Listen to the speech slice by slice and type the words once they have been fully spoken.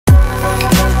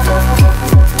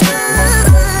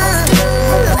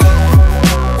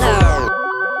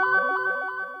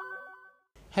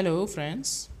Hello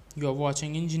friends, you are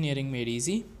watching Engineering Made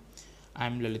Easy. I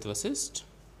am Lalit Vasist.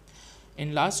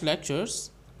 In last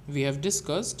lectures, we have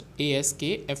discussed ASK,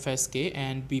 FSK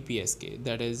and BPSK,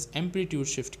 that is Amplitude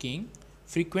Shift Keying,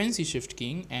 Frequency Shift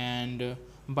Keying and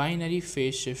Binary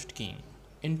Phase Shift Keying.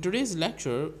 In today's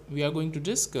lecture, we are going to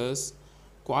discuss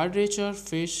Quadrature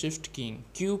Phase Shift Keying,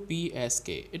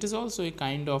 QPSK. It is also a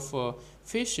kind of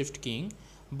phase shift keying,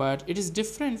 but it is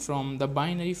different from the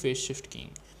binary phase shift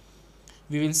keying.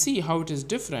 We will see how it is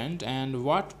different and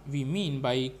what we mean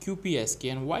by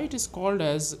QPSK and why it is called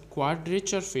as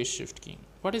quadrature phase shift keying.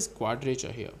 What is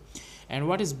quadrature here? And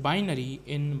what is binary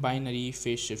in binary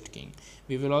phase shift keying?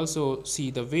 We will also see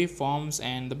the waveforms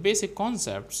and the basic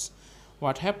concepts,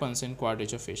 what happens in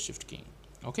quadrature phase shift keying.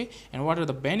 Okay, and what are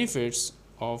the benefits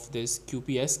of this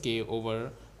QPSK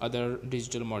over other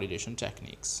digital modulation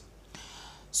techniques.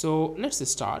 So let's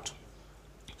start.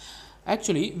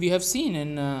 Actually, we have seen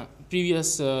in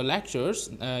previous lectures,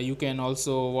 you can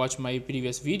also watch my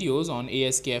previous videos on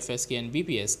ASK FSK and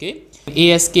BPSK.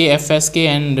 ASK FSK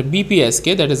and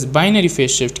BPSK, that is binary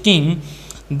phase shift keying,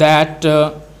 that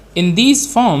in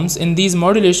these forms, in these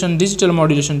digital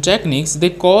modulation techniques, they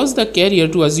cause the carrier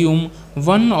to assume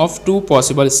one of two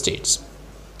possible states.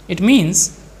 It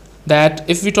means that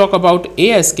if we talk about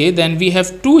ASK, then we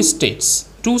have two states,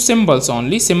 two symbols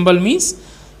only. Symbol means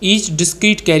each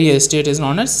discrete carrier state is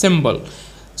known as symbol.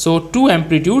 So two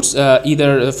amplitudes,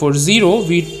 either for 0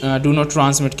 we do not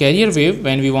transmit carrier wave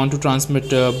when we want to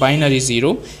transmit binary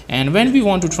 0, and when we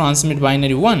want to transmit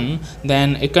binary 1,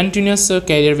 then a continuous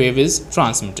carrier wave is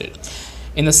transmitted.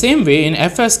 In the same way, in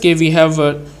FSK we have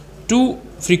two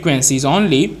frequencies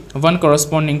only, one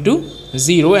corresponding to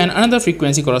 0 and another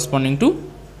frequency corresponding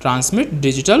to transmit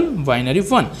digital binary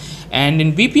 1. And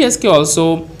in BPSK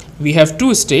also we have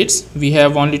two states. We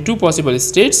have only two possible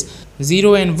states.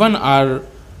 0 and 1 are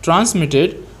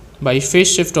transmitted by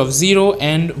phase shift of 0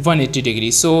 and 180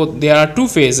 degrees. So there are two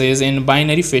phases in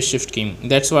binary phase shift keying.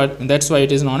 That's why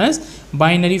it is known as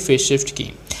binary phase shift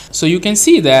keying. So you can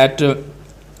see that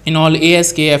in all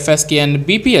ASK, FSK and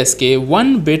BPSK,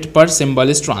 1 bit per symbol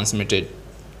is transmitted.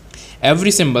 Every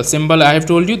symbol I have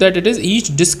told you that it is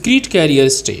each discrete carrier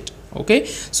state. Okay,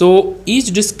 so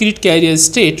each discrete carrier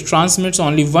state transmits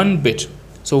only 1 bit.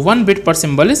 So 1 bit per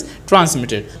symbol is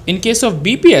transmitted. In case of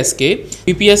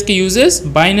BPSK uses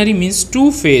binary, means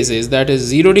two phases, that is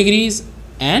 0 degrees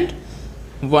and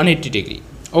 180 degree.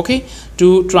 Okay,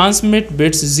 to transmit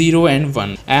bits 0 and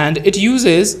 1, and it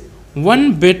uses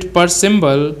 1 bit per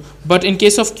symbol. But in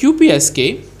case of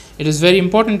QPSK, it is very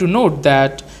important to note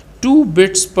that 2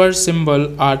 bits per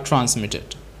symbol are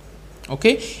transmitted.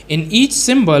 Okay, in each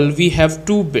symbol we have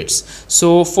 2 bits.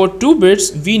 So for 2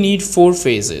 bits we need 4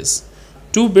 phases.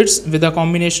 2 bits, with a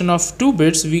combination of 2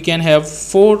 bits we can have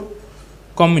 4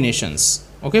 combinations.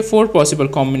 Okay, 4 possible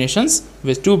combinations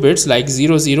with 2 bits, like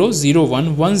 0 0, 0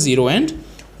 1, 1 0 and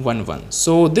 1 1.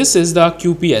 So this is the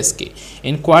QPSK.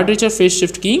 In quadrature phase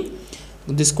shift keying,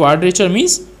 this quadrature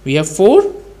means we have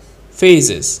 4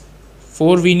 phases.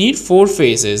 We need 4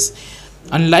 phases,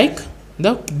 unlike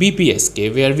the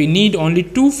BPSK where we need only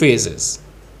 2 phases.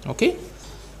 Okay,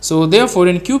 so therefore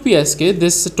in QPSK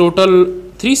this total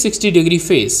 360 degree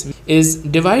phase is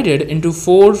divided into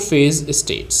 4 phase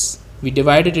states. We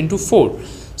divide it into 4.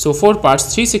 So 4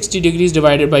 parts, 360 degrees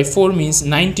divided by 4 means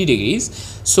 90 degrees.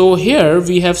 So here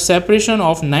we have separation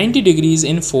of 90 degrees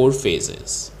in 4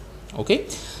 phases. Okay,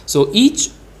 so each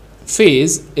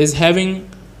phase is having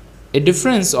a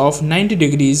difference of 90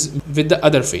 degrees with the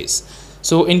other phase.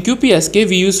 So in QPSK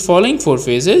we use following 4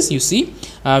 phases. You see,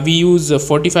 we use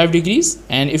 45 degrees,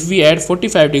 and if we add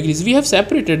 45 degrees, we have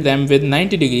separated them with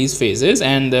 90 degrees phases,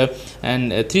 and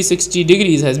 360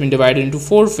 degrees has been divided into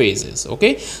 4 phases.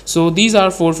 Okay, so these are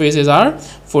 4 phases are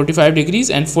 45 degrees,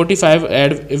 and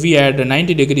 45 we add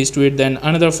 90 degrees to it, then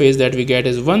another phase that we get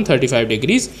is 135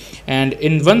 degrees, and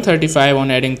in 135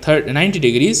 on adding 90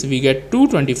 degrees we get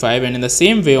 225, and in the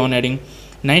same way on adding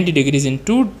 90 degrees in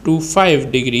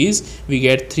 225 degrees we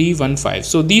get 315.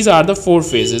 So these are the 4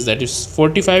 phases, that is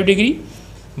 45 degree,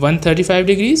 135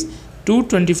 degrees,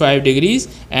 225 degrees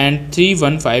and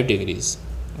 315 degrees.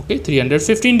 Okay,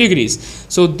 315 degrees.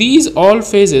 So these all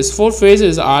phases, 4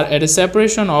 phases, are at a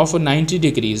separation of 90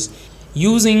 degrees,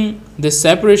 using this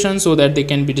separation so that they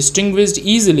can be distinguished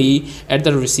easily at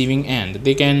the receiving end.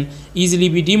 They can easily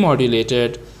be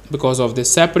demodulated because of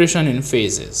this separation in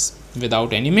phases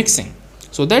without any mixing.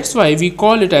 So that's why we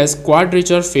call it as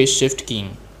quadrature phase shift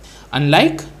keying,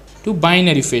 unlike to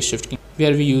binary phase shift keying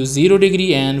where we use 0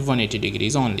 degree and 180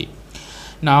 degrees only.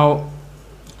 Now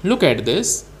look at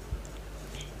this.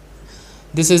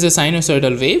 This is a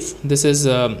sinusoidal wave. This is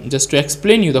just to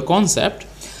explain you the concept.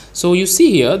 So you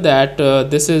see here that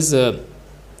this is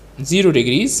 0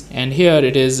 degrees, and here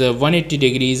it is 180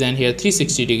 degrees, and here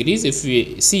 360 degrees. If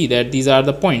we see that these are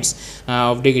the points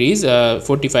of degrees,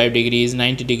 45 degrees,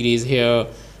 90 degrees here,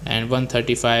 and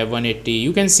 135, 180,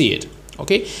 you can see it.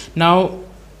 Okay, now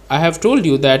I have told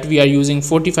you that we are using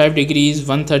 45 degrees,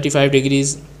 135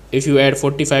 degrees. If you add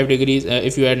 45 degrees,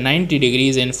 if you add 90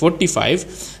 degrees in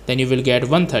 45, then you will get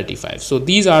 135. So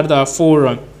these are the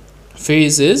four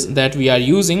phases that we are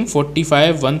using: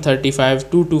 45, 135,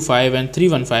 225 and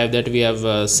 315 that we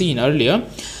have seen earlier.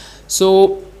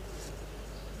 So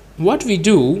what we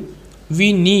do,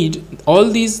 we need all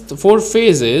these four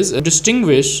phases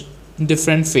distinguish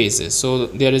different phases, so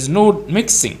there is no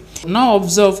mixing. Now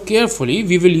observe carefully,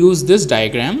 we will use this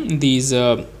diagram, these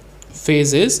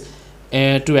phases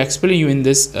to explain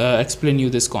you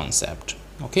this concept.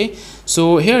 Okay,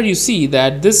 so here you see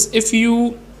that this, if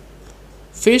you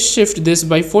phase shift this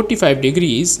by 45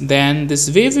 degrees, then this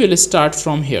wave will start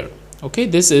from here. Okay,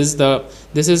 there is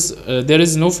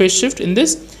no phase shift in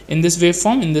this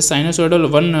waveform, in this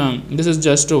sinusoidal one. This is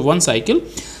just one cycle.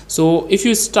 So if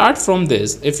you start from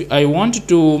this, if I want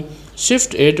to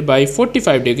shift it by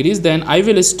 45 degrees, then I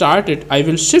will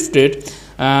shift it,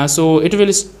 so it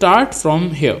will start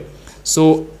from here.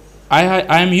 So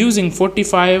I am using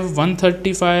 45,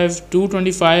 135,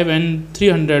 225 and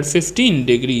 315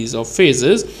 degrees of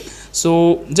phases.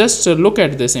 So just look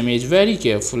at this image very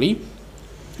carefully.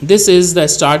 This is the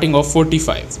starting of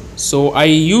 45. So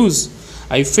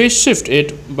I phase shift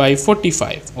it by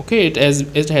 45. Okay, it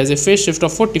has a phase shift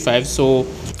of 45. So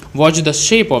watch the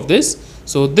shape of this.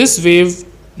 So this wave,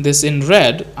 this in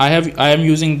red, I am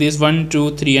using these 1,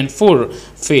 2, 3 and 4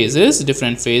 phases,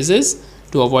 different phases,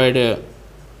 to avoid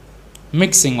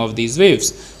mixing of these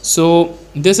waves. So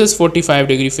this is 45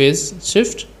 degree phase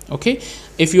shift. Okay,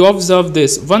 if you observe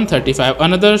this 135,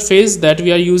 another phase that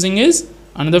we are using is,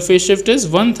 another phase shift is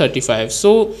 135.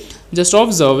 So just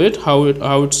observe it, how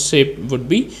its shape would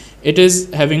be. It is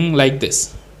having like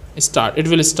this it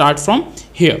will start from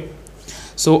here.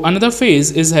 So another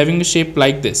phase is having a shape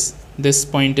like this. This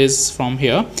point is from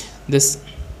here, this,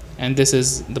 and this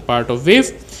is the part of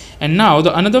wave. And now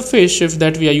the another phase shift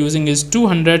that we are using is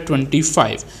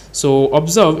 225. So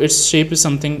observe its shape is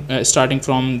something starting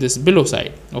from this below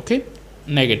side. Okay,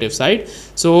 negative side.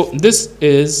 So this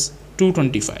is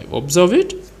 225. Observe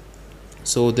it.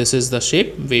 So this is the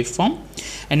shape waveform.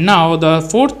 And now the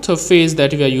fourth phase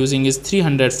that we are using is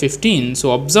 315.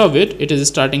 So observe it. It is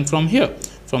starting from here,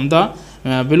 from the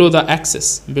below the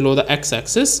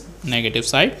x-axis, negative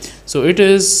side. So it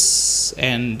is,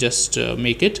 and just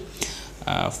make it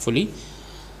fully.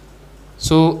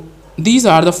 So these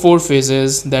are the four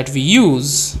phases that we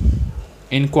use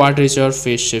in quadrature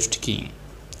phase shift keying,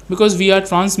 because we are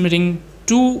transmitting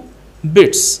 2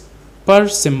 bits per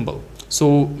symbol.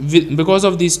 So because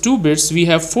of these 2 bits, we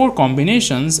have 4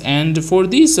 combinations, and for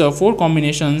these 4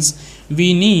 combinations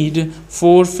we need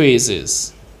 4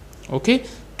 phases. Okay,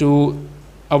 to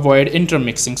avoid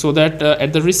intermixing, so that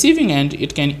at the receiving end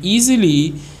it can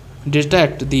easily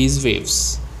detect these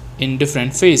waves in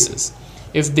different phases.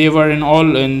 If they were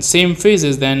all in same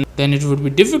phases, then it would be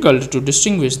difficult to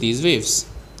distinguish these waves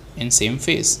in same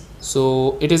phase.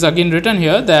 So it is again written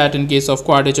here that in case of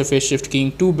quadrature phase shift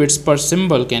keying, 2 bits per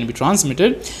symbol can be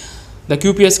transmitted. The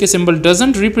QPSK symbol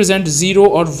doesn't represent 0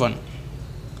 or 1.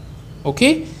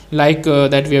 Okay, like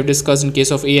that we have discussed in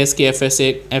case of ASK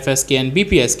FSK and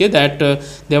BPSK, that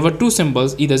there were 2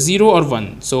 symbols, either 0 or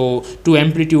 1. So 2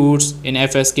 amplitudes in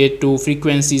FSK, 2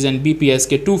 frequencies, and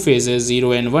BPSK 2 phases,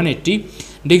 0 and 180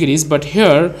 degrees. But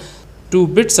here 2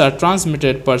 bits are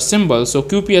transmitted per symbol, so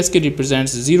QPSK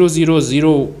represents 0, 0,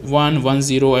 0, 1, 1,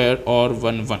 0 or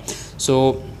 1, 1.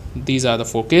 So these are the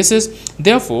 4 cases.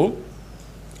 Therefore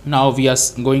now we are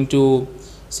going to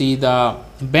see the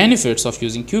benefits of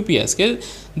using QPSK.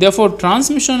 Therefore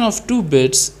transmission of 2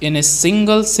 bits in a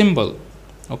single symbol,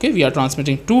 okay, we are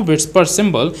transmitting 2 bits per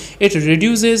symbol, it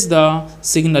reduces the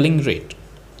signaling rate.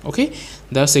 Okay,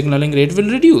 the signaling rate will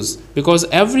reduce because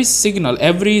every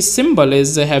symbol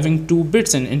is having 2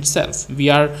 bits in itself. We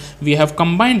have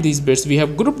combined these bits, we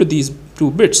have grouped these 2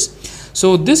 bits.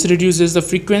 So this reduces the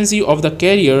frequency of the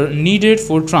carrier needed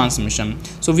for transmission.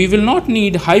 So we will not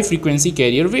need high frequency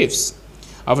carrier waves.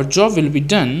 Our job will be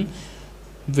done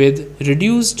with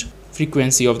reduced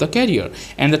frequency of the carrier,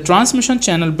 and the transmission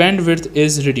channel bandwidth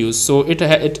is reduced. So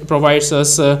it provides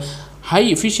us high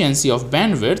efficiency of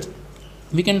bandwidth.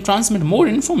 We can transmit more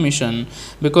information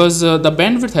because the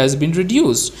bandwidth has been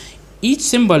reduced. Each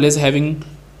symbol is having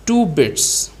 2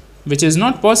 bits which is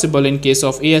not possible in case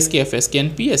of ASK, FSK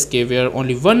and PSK, where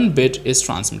only one bit is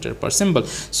transmitted per symbol.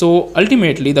 So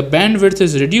ultimately the bandwidth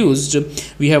is reduced.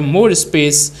 We have more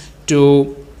space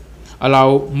to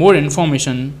allow more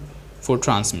information for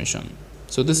transmission.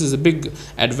 So this is a big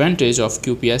advantage of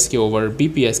QPSK over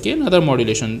BPSK and other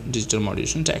digital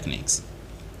modulation techniques.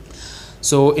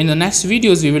 So in the next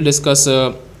videos we will discuss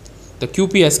the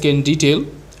QPSK in detail,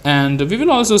 and we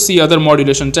will also see other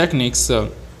modulation techniques.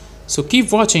 So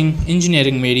keep watching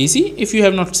Engineering Made Easy. If you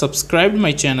have not subscribed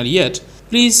my channel yet,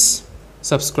 please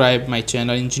subscribe my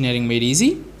channel Engineering Made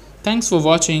Easy. Thanks for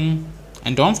watching,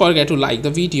 and don't forget to like the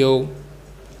video.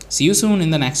 See you soon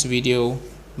in the next video.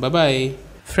 Bye bye.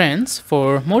 Friends,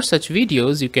 for more such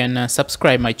videos you can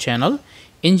subscribe my channel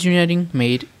Engineering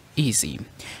Made Easy,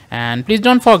 and please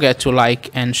don't forget to like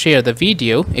and share the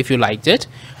video if you liked it.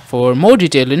 For more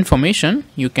detailed information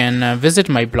you can visit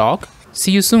my blog.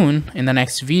 See you soon in the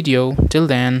next video. Till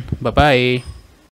then, bye bye.